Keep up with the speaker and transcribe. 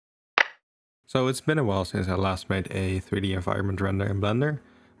So it's been a while since I last made a 3D environment render in Blender,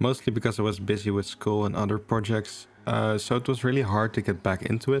 mostly because I was busy with school and other projects, so it was really hard to get back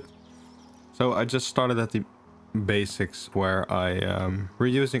into it. So I just started at the basics, where I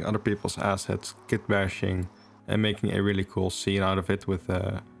reusing other people's assets, kit bashing, and making a really cool scene out of it with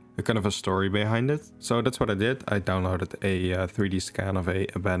a kind of a story behind it. So that's what I did. I downloaded a 3D scan of a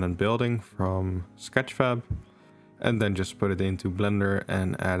abandoned building from Sketchfab, and then just put it into Blender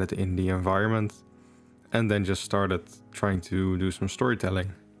and added in the environment, and then just started trying to do some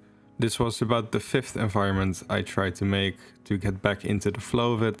storytelling. This was about the 5th environment I tried to make to get back into the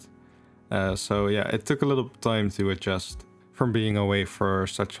flow of it. So yeah, it took a little time to adjust from being away for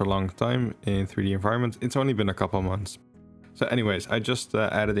such a long time in 3D environments. It's only been a couple months. So anyways, I just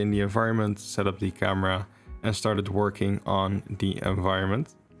added in the environment, set up the camera, and started working on the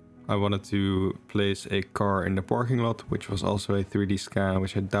environment. I wanted to place a car in the parking lot, which was also a 3D scan,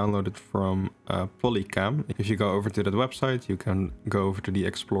 which I downloaded from Polycam. If you go over to that website, you can go over to the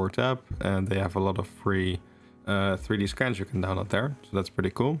Explore tab, and they have a lot of free 3D scans you can download there. So that's pretty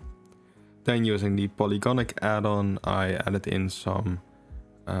cool. Then using the Polygonic add-on, I added in some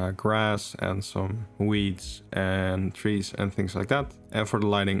grass and some weeds and trees and things like that. And for the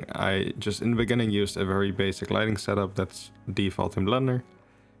lighting, I just in the beginning used a very basic lighting setup that's default in Blender.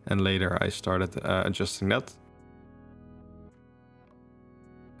 And later I started adjusting that.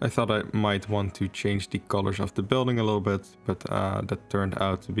 I thought I might want to change the colors of the building a little bit, but that turned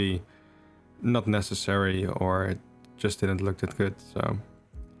out to be not necessary, or it just didn't look that good, so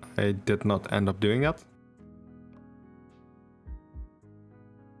I did not end up doing that.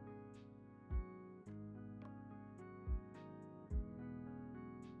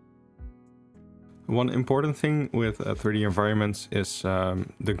 One important thing with 3D environments is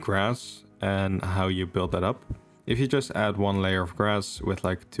the grass and how you build that up. If you just add one layer of grass with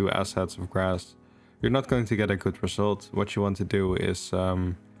like 2 assets of grass, you're not going to get a good result. What you want to do is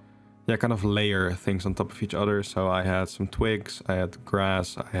kind of layer things on top of each other. So I had some twigs, I had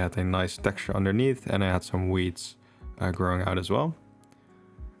grass, I had a nice texture underneath, and I had some weeds growing out as well.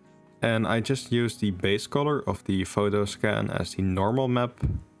 And I just used the base color of the photo scan as the normal map.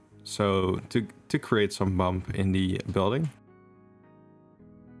 So to create some bump in the building.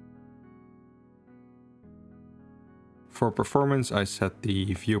 For performance, I set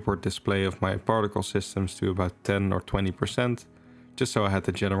the viewport display of my particle systems to about 10 or 20%, just so I had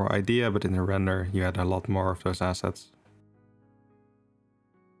the general idea, but in the render you had a lot more of those assets.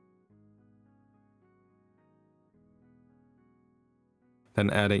 Then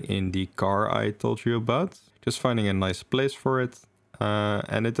adding in the car I told you about, just finding a nice place for it.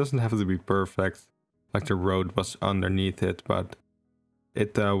 And it doesn't have to be perfect, like the road was underneath it, but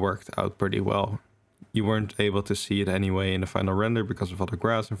it worked out pretty well. You weren't able to see it anyway in the final render because of all the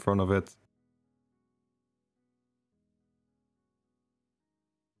grass in front of it.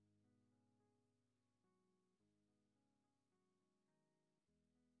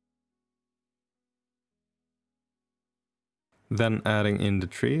 Then adding in the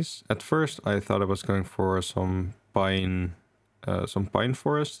trees. At first I thought I was going for some pine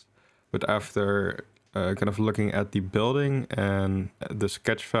forest, but after kind of looking at the building and the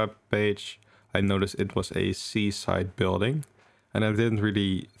Sketchfab page, I noticed it was a seaside building, and I didn't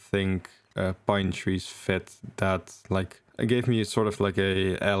really think pine trees fit that. Like, it gave me sort of like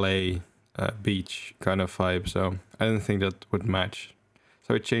a LA beach kind of vibe, so I didn't think that would match.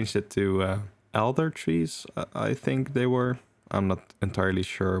 So I changed it to alder trees, I think they were. I'm not entirely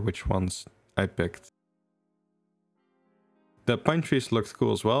sure which ones I picked. The pine trees looked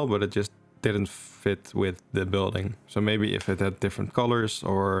cool as well, but it just didn't fit with the building. So maybe if it had different colors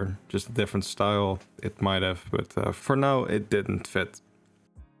or just a different style, it might have, but for now it didn't fit.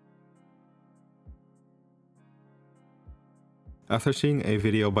 After seeing a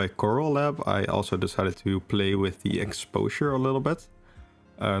video by Coral Lab, I also decided to play with the exposure a little bit.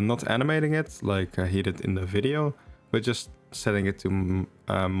 Not animating it like he did in the video, but just setting it to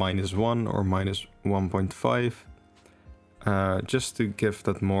 -1 or -1.5. Just to give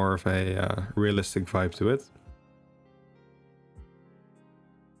that more of a realistic vibe to it.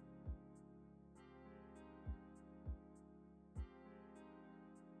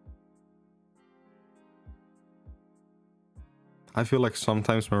 I feel like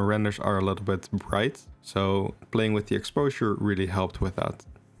sometimes my renders are a little bit bright, so playing with the exposure really helped with that.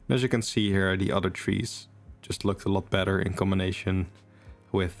 As you can see here, the other trees just looked a lot better in combination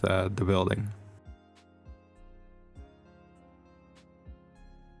with the building.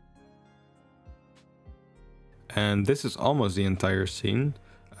 And this is almost the entire scene.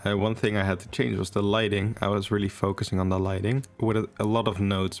 One thing I had to change was the lighting. I was really focusing on the lighting with a lot of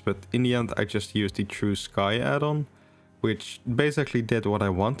nodes, but in the end I just used the True Sky add-on, which basically did what I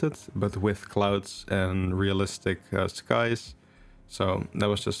wanted, but with clouds and realistic skies. So that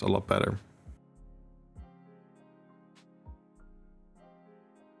was just a lot better.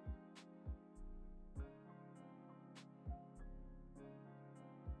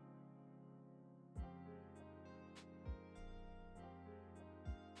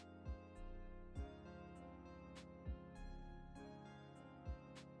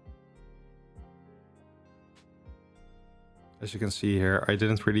 As you can see here, I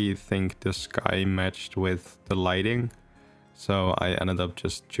didn't really think the sky matched with the lighting, so I ended up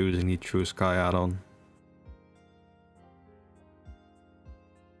just choosing the True Sky add-on.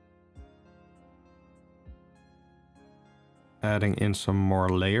 Adding in some more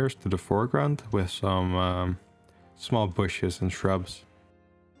layers to the foreground with some small bushes and shrubs.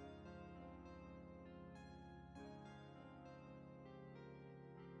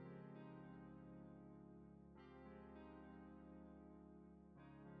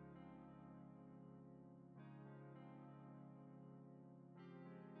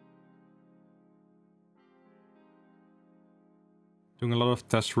 Doing a lot of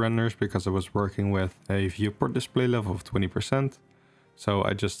test renders because I was working with a viewport display level of 20%. So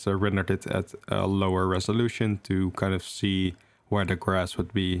I just rendered it at a lower resolution to kind of see where the grass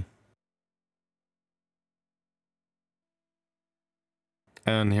would be.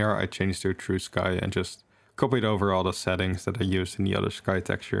 And here I changed to True Sky and just copied over all the settings that I used in the other sky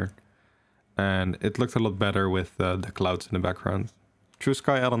texture. And it looked a lot better with the clouds in the background. True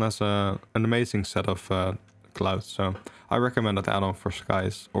Sky add-on has an amazing set of clouds, so I recommend that add-on for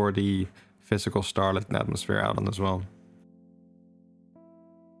skies, or the physical starlit and atmosphere add-on as well.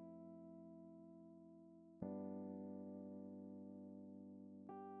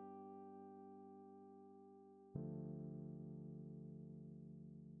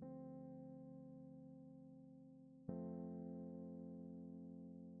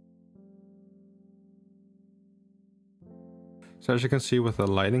 So as you can see with the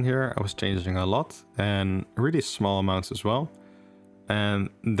lighting here, I was changing a lot and really small amounts as well.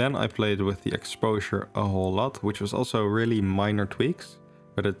 And then I played with the exposure a whole lot, which was also really minor tweaks,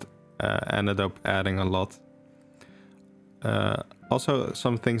 but it ended up adding a lot. Also,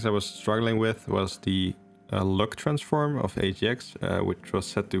 some things I was struggling with was the look transform of AGX, which was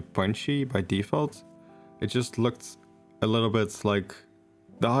set to punchy by default. It just looked a little bit like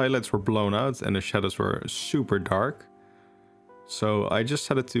the highlights were blown out and the shadows were super dark. So I just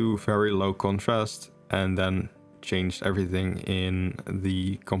set it to very low contrast and then changed everything in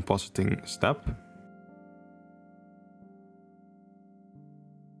the compositing step.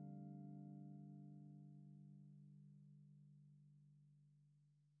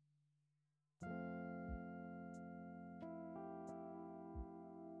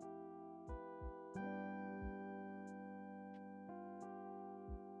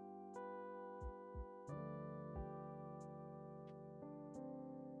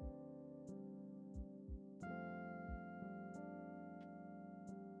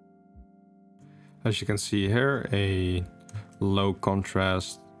 As you can see here, a low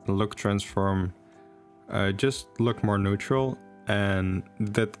contrast look transform just look more neutral, and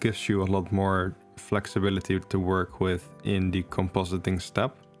that gives you a lot more flexibility to work with in the compositing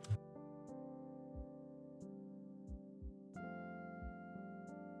step.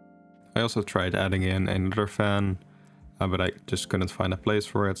 I also tried adding in another fan, but I just couldn't find a place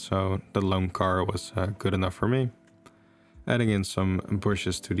for it, so the lone car was good enough for me. Adding in some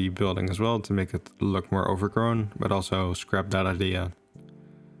bushes to the building as well to make it look more overgrown, but also scrap that idea.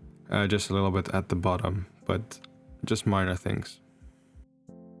 Just a little bit at the bottom, but just minor things.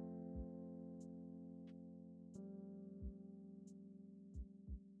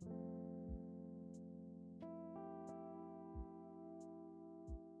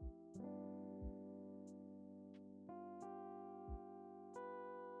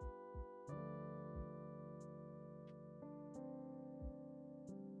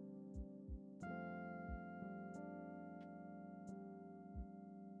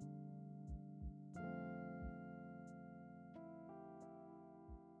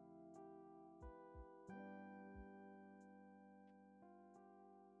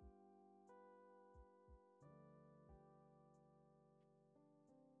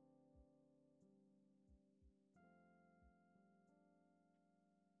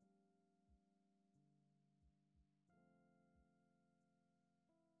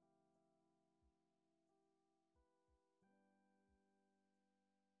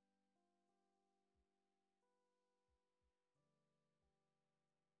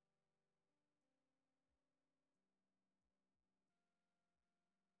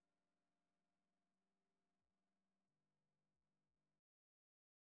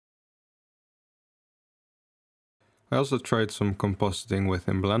 I also tried some compositing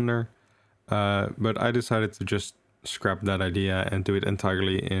within Blender, but I decided to just scrap that idea and do it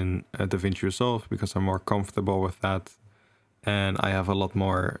entirely in DaVinci Resolve because I'm more comfortable with that and I have a lot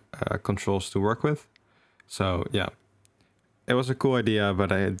more controls to work with. So yeah, it was a cool idea,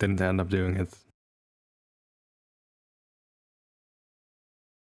 but I didn't end up doing it.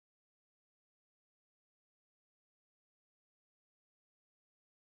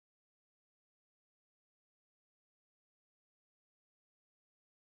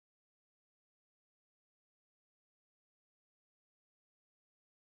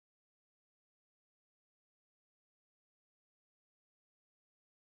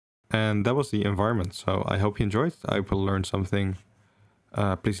 And that was the environment. So I hope you enjoyed. I hope you learned something.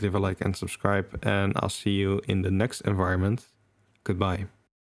 Please leave a like and subscribe, and I'll see you in the next environment. Goodbye.